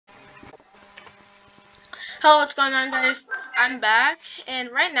Hello, what's going on, guys? I'm back, and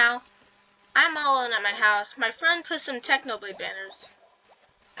right now, I'm all alone at my house. My friend put some Technoblade banners,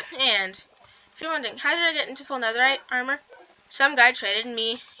 and if you're wondering, how did I get into full netherite armor? Some guy traded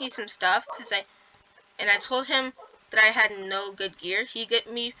me some stuff, and I told him that I had no good gear. He gave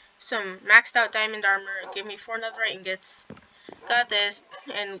me some maxed out diamond armor, gave me 4 netherite ingots, got this,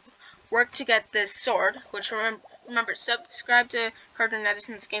 and worked to get this sword, which remember, subscribe to Cartoon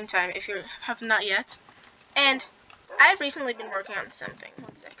Edison's Game Time if you have not yet. And I've recently been working on something.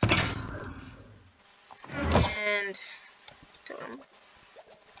 One sec. And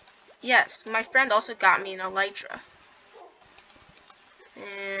yes, my friend also got me an elytra.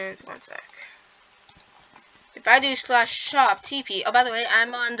 And one sec. If I do /shop TP, oh, by the way,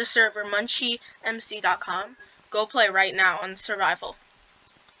 I'm on the server munchy.mc.com. Go play right now on survival.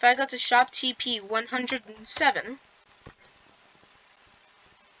 If I go to shop TP 107,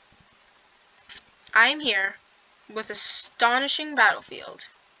 I'm here with Astonishing Battlefield.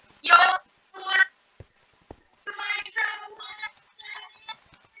 Yo!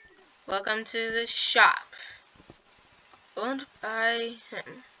 Welcome to the shop. Owned by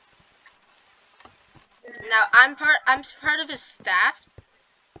him. Now I'm part of his staff.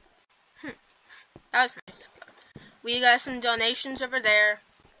 That was nice. We got some donations over there.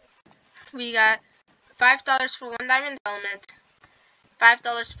 We got $5 for 1 diamond helmet,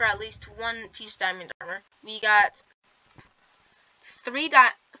 $5 for at least 1 piece diamond armor. We got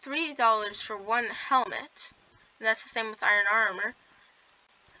 $3 for 1 helmet, and that's the same with iron armor.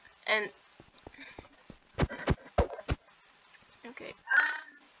 And okay,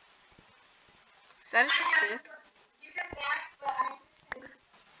 is that a stick?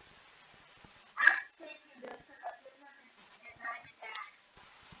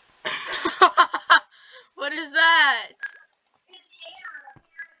 What is that?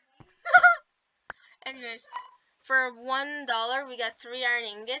 Anyways, for $1 we got 3 iron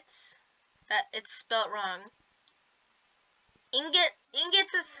ingots. That it's spelt wrong.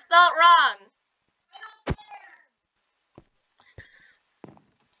 Ingots is spelt wrong.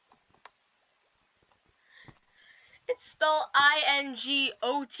 It's spelled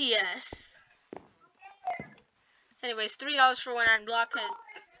INGOTS. Anyways, $3 for 1 iron block because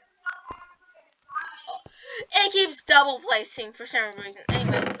it keeps double placing for some reason.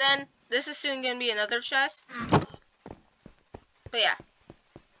 Anyways, then this is soon gonna be another chest. But yeah.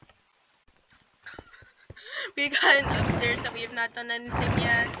 We got an upstairs that we have not done anything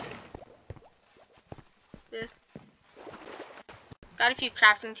yet. This. Got a few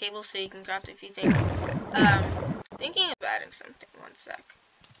crafting tables so you can craft a few things. Thinking of adding something. One sec.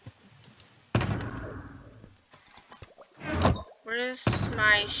 Where is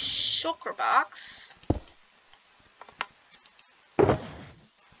my shulker box?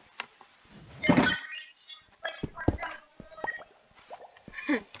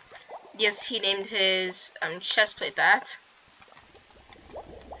 Yes, he named his chest plate that.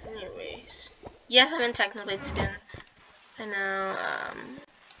 Anyways, yeah, I'm in Technoblade skin. I know.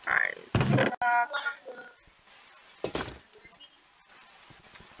 Iron block.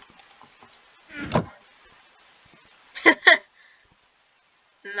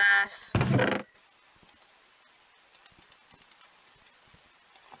 Math.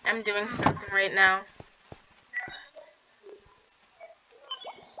 I'm doing something right now.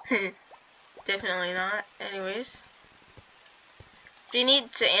 Definitely not. Anyways. If you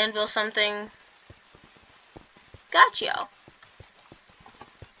need to anvil something, got y'all.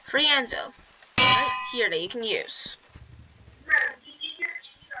 Free anvil. Right here that you can use.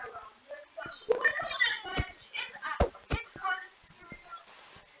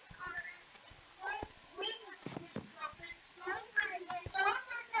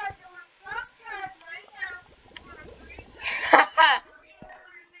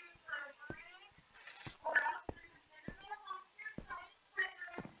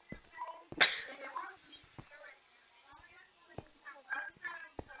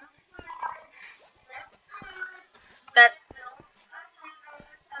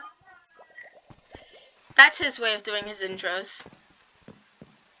 That's his way of doing his intros.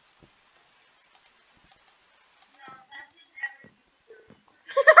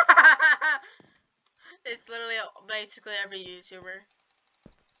 It's literally basically every YouTuber.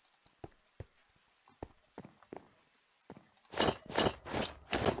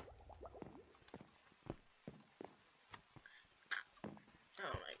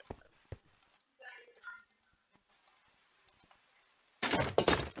 Oh my god.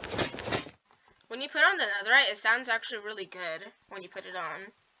 When you put on the netherite, it sounds actually really good when you put it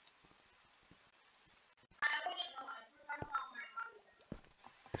on.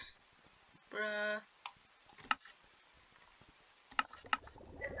 Bruh.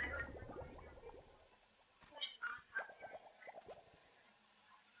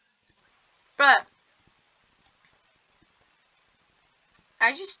 But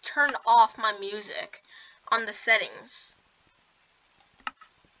I just turned off my music on the settings.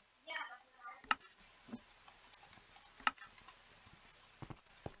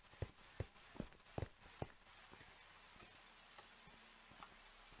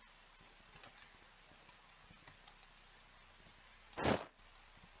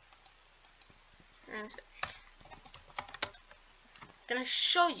 I'm gonna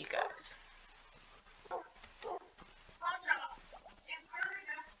show you guys.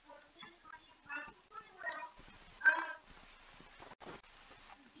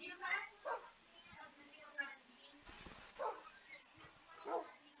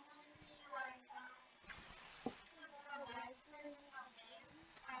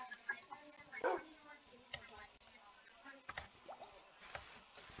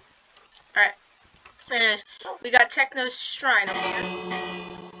 Alright. Anyways, we got Techno's Shrine up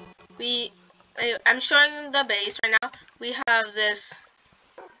here. I'm showing the base right now. We have this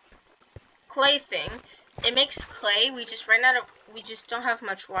clay thing. It makes clay. We just don't have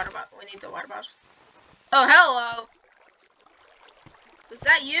much water bottle. We need the water bottles. Oh, hello. Was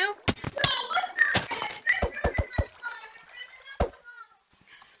that you?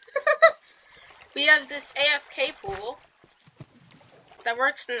 We have this AFK pool that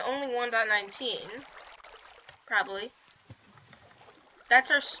works in only 1.19. Probably. That's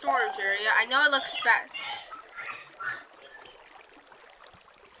our storage area. I know it looks bad.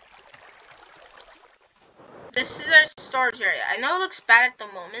 This is our storage area. I know it looks bad at the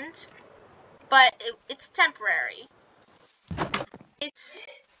moment, but it's temporary. It's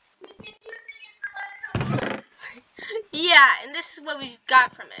yeah, and this is what we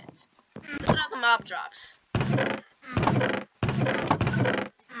got from it. Look at all the mob drops.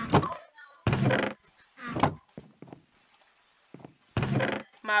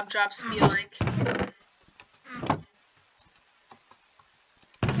 Mob drops be like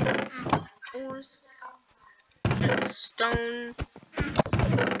ores, stone,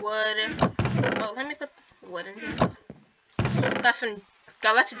 wood. Oh, let me put wood in here.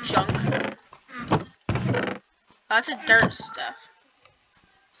 Got lots of junk. Lots of dirt stuff.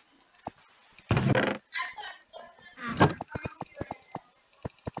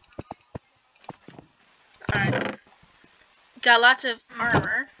 Alright. Got lots of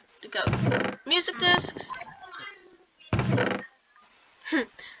armor to go. Music discs.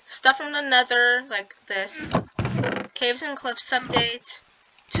 Stuff from the nether, like this. Caves and cliffs update.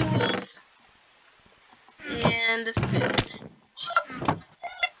 Tools. And food.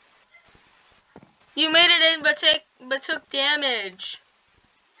 You made it in, but took damage.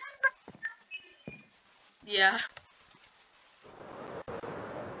 Yeah.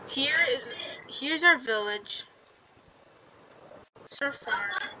 Here's our village. It's our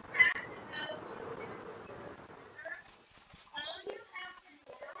farm.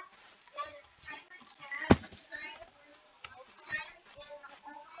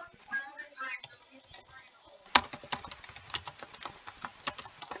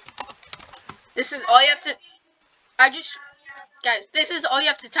 This is all you have to. Guys, this is all you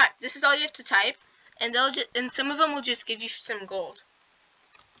have to type. This is all you have to type, and and some of them will just give you some gold.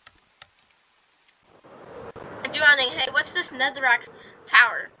 If you're wondering, hey, what's this netherrack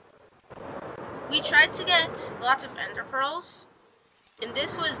tower? We tried to get lots of ender pearls, and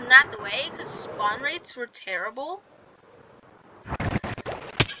this was not the way because spawn rates were terrible.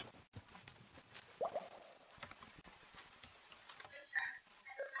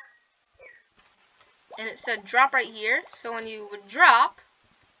 And it said drop right here, so when you would drop,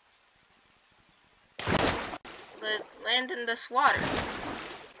 it land in this water.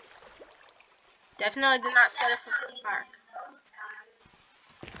 Definitely did not set it for the park.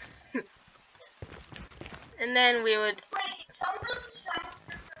 And then we would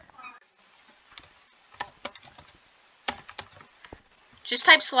just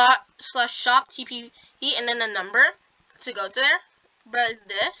type /shop TP and then a number to go to there. But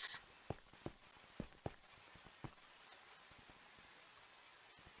this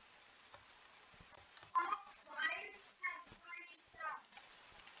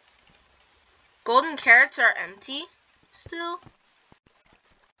golden carrots are empty still.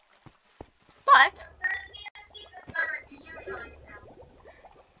 But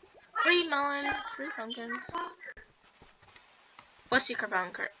 3 melon, 3 pumpkins. What secret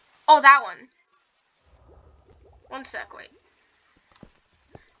bunker? Oh, that one. One sec, wait.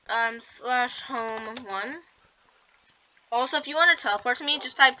 /home1. Also, if you want to teleport to me,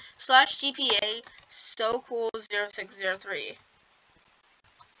 just type /GPA so cool 0603.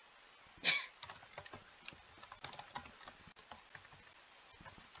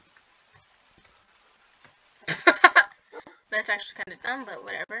 That's actually kind of dumb, but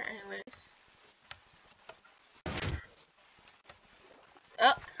whatever. Anyways.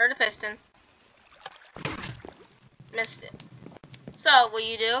 Oh, heard a piston. Missed it. So, what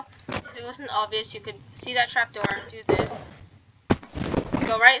you do, if it wasn't obvious, you could see that trapdoor, do this,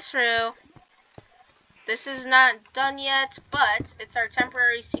 go right through. This is not done yet, but it's our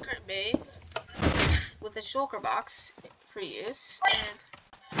temporary secret bay with a shulker box for use,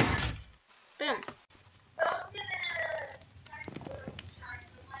 and boom.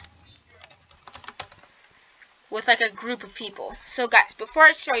 With like a group of people. So guys, before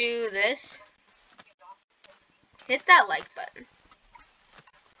I show you this, hit that like button.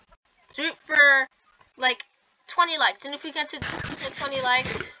 Shoot for like 20 likes, and if we get to 20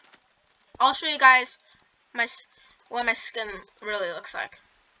 likes, I'll show you guys what my skin really looks like.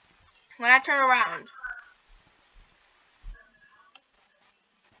 When I turn around,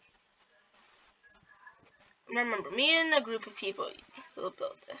 remember, me and a group of people will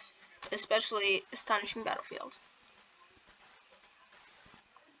build this, especially Astonishing Battlefield.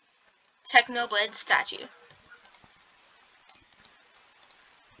 Technoblade statue.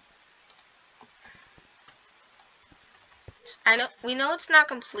 We know it's not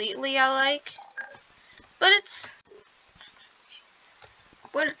completely alike, but it's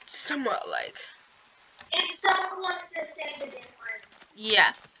somewhat like. It's so close to say the difference.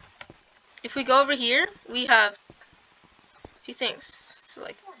 Yeah. If we go over here, we have a few things. So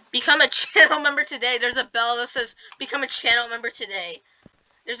like, become a channel member today. There's a bell that says become a channel member today.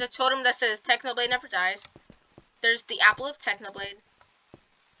 There's a totem that says Technoblade never dies. There's the apple of Technoblade.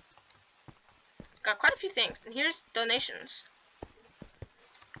 Got quite a few things. And here's donations.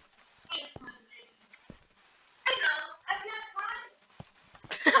 I know. I'm not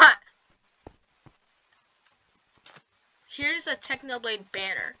fine. Here's a Technoblade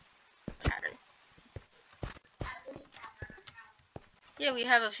banner pattern. Yeah, we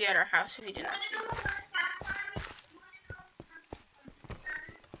have a few at our house if you do not see.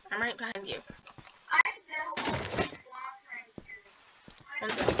 I'm right behind you.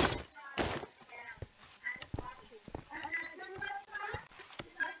 One second.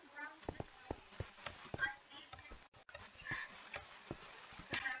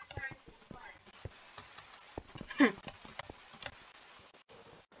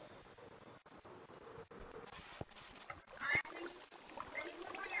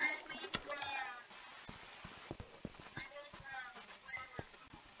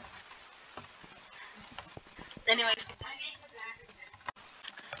 Anyways,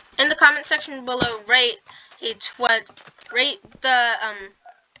 in the comment section below, rate the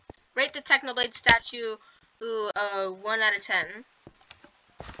Technoblade statue 1 out of 10.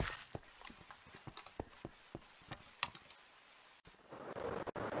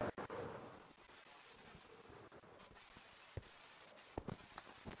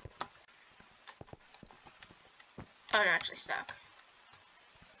 Oh, no, actually stuck.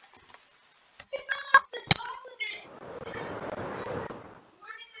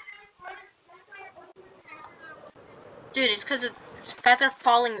 Dude, it's because it's feather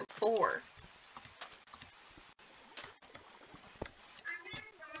falling 4.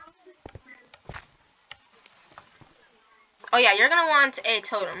 Oh yeah, you're gonna want a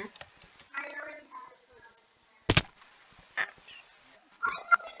totem.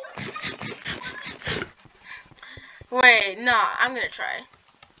 Wait, no, I'm gonna try.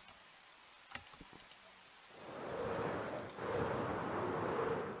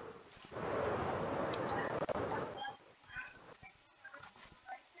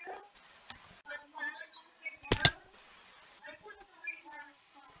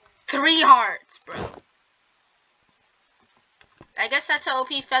 Three hearts, bro. I guess that's how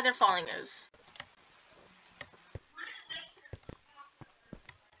OP feather falling is.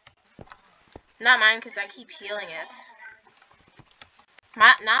 Not mine, because I keep healing it.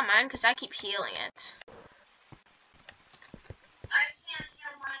 Not mine, because I keep healing it.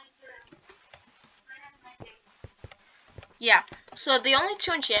 Yeah, so the only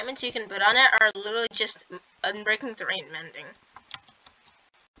 2 enchantments you can put on it are literally just Unbreaking Terrain Mending.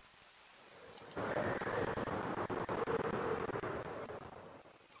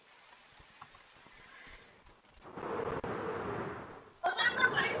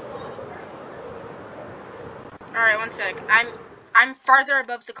 Alright, one sec. I'm farther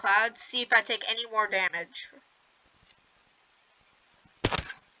above the clouds, see if I take any more damage.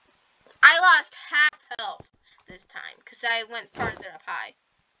 I lost half health this time, because I went farther up high.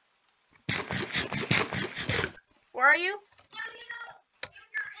 Where are you?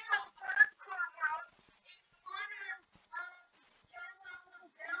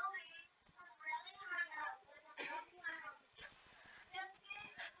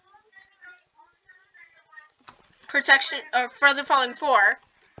 protection or further falling 4.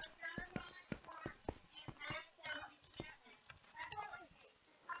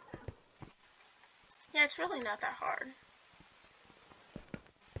 Yeah, it's really not that hard.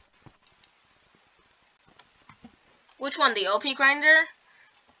 Which one, the OP grinder?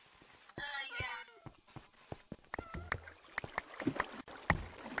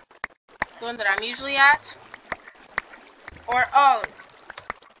 The one that I'm usually at? Or, oh,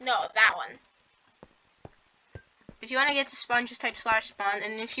 no, that one. If you want to get to spawn, just type /spawn.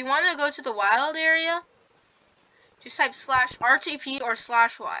 And if you want to go to the wild area, just type /RTP or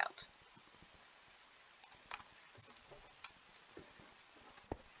 /wild.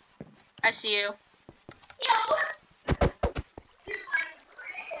 I see you.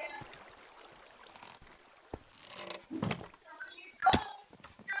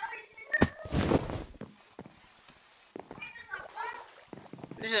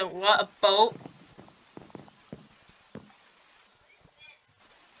 There's a what? A boat?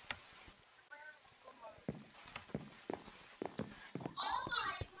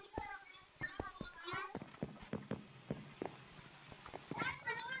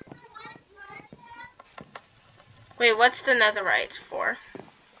 Wait, what's the netherite for?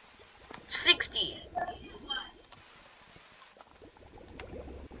 60.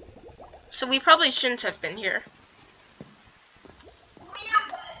 So we probably shouldn't have been here.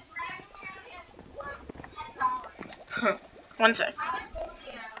 One sec.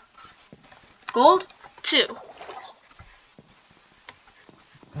 Gold? 2.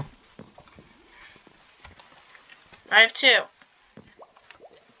 I have 2.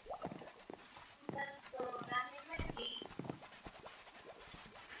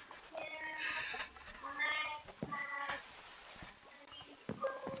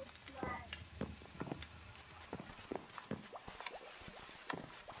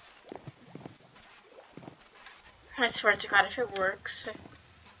 I swear to God, if it works.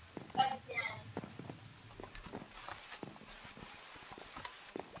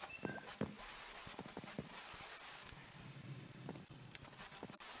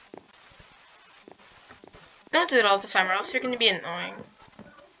 Don't do it all the time or else you're going to be annoying.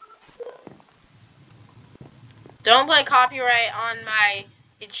 Don't play copyright on my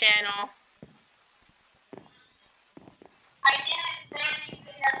channel. I didn't say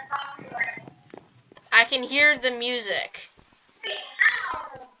anything that's copyright. I can hear the music. Wait,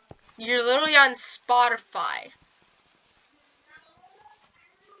 how? You're literally on Spotify.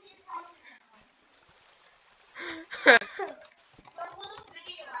 The whole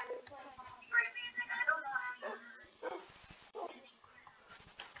video I was playing copyright music. I don't know how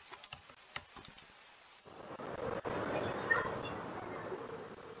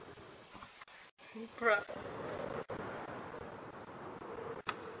you Bruh.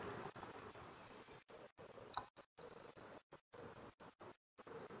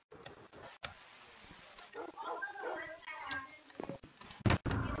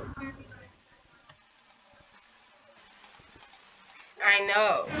 I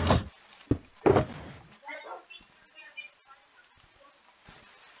know.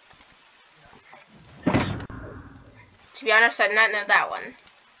 To be honest, I did not know that one.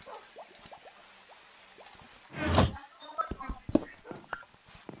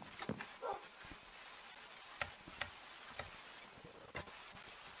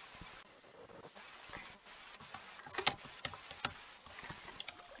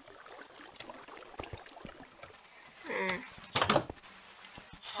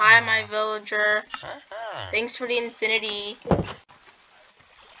 Hi, my villager. Thanks for the infinity.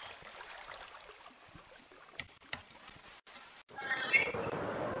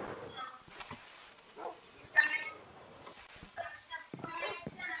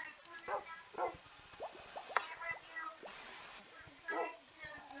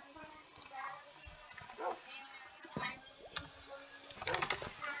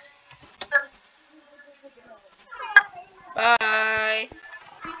 Bye.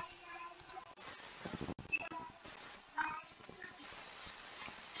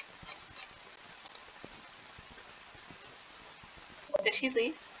 Did he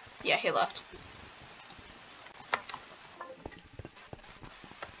leave? Yeah, he left.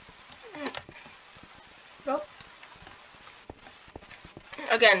 Nope.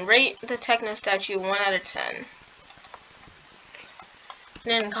 Again, rate the techno statue 1 out of 10.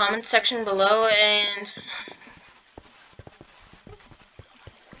 In the comment section below, and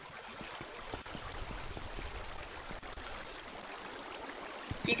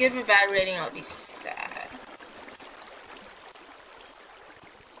if you give a bad rating, I'll be sad.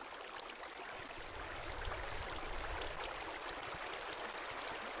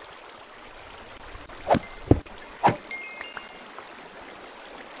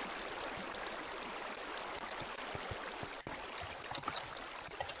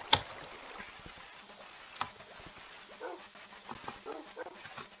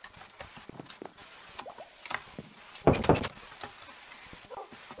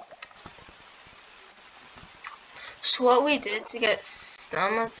 what we did to get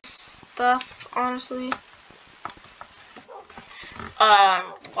some of the stuff, honestly.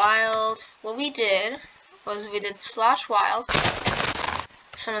 What we did was we did /wild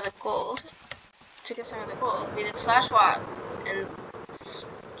some of the gold. To get some of the gold, we did /wild and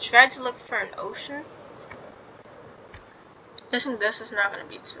tried to look for an ocean. Guessing this is not going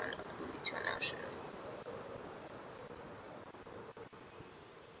to lead to an ocean.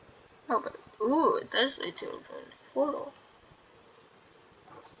 Oh, but ooh, it does lead to a portal.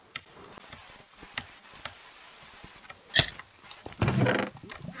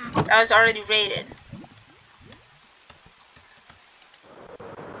 That was already rated.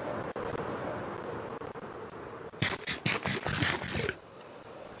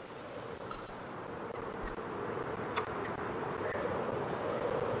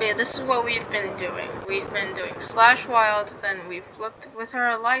 But yeah, this is what we've been doing. We've been doing /wild, then we've looked with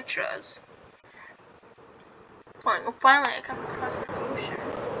our elytras. Finally I come across an ocean.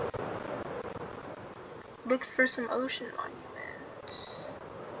 Look for some ocean monuments.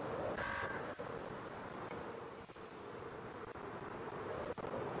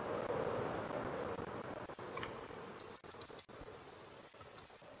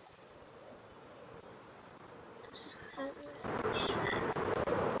 This is not an ocean.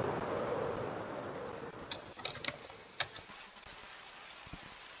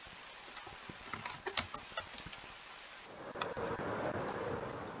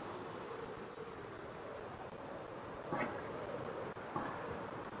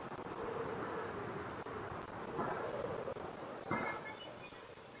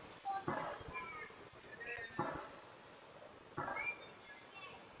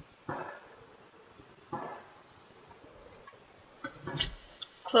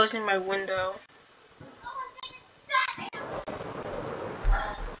 Closing my window.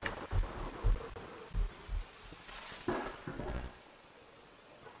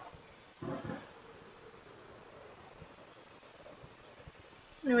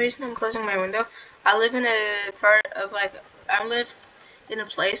 The reason I'm closing my window, I live in a part of I live in a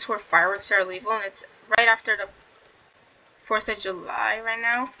place where fireworks are illegal, and it's right after the 4th of July right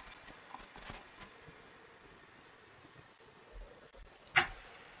now.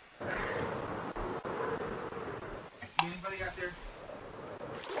 Anybody out there?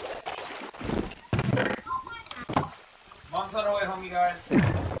 Mom's on her way home, you guys.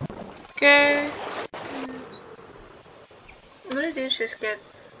 Okay. What I do is just get.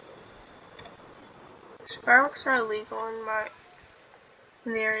 Fireworks are illegal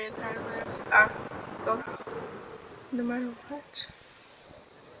in the area that I live. Go no matter what.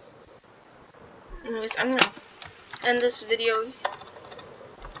 Anyways, I'm gonna end this video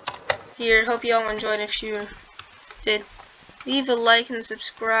here. Hope you all enjoyed. If you did, leave a like and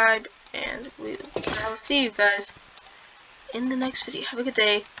subscribe, and I'll see you guys in the next video. Have a good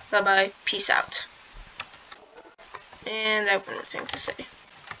day. Bye bye. Peace out. And I have one more thing to say.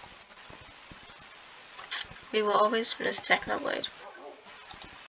 We will always miss Technoblade.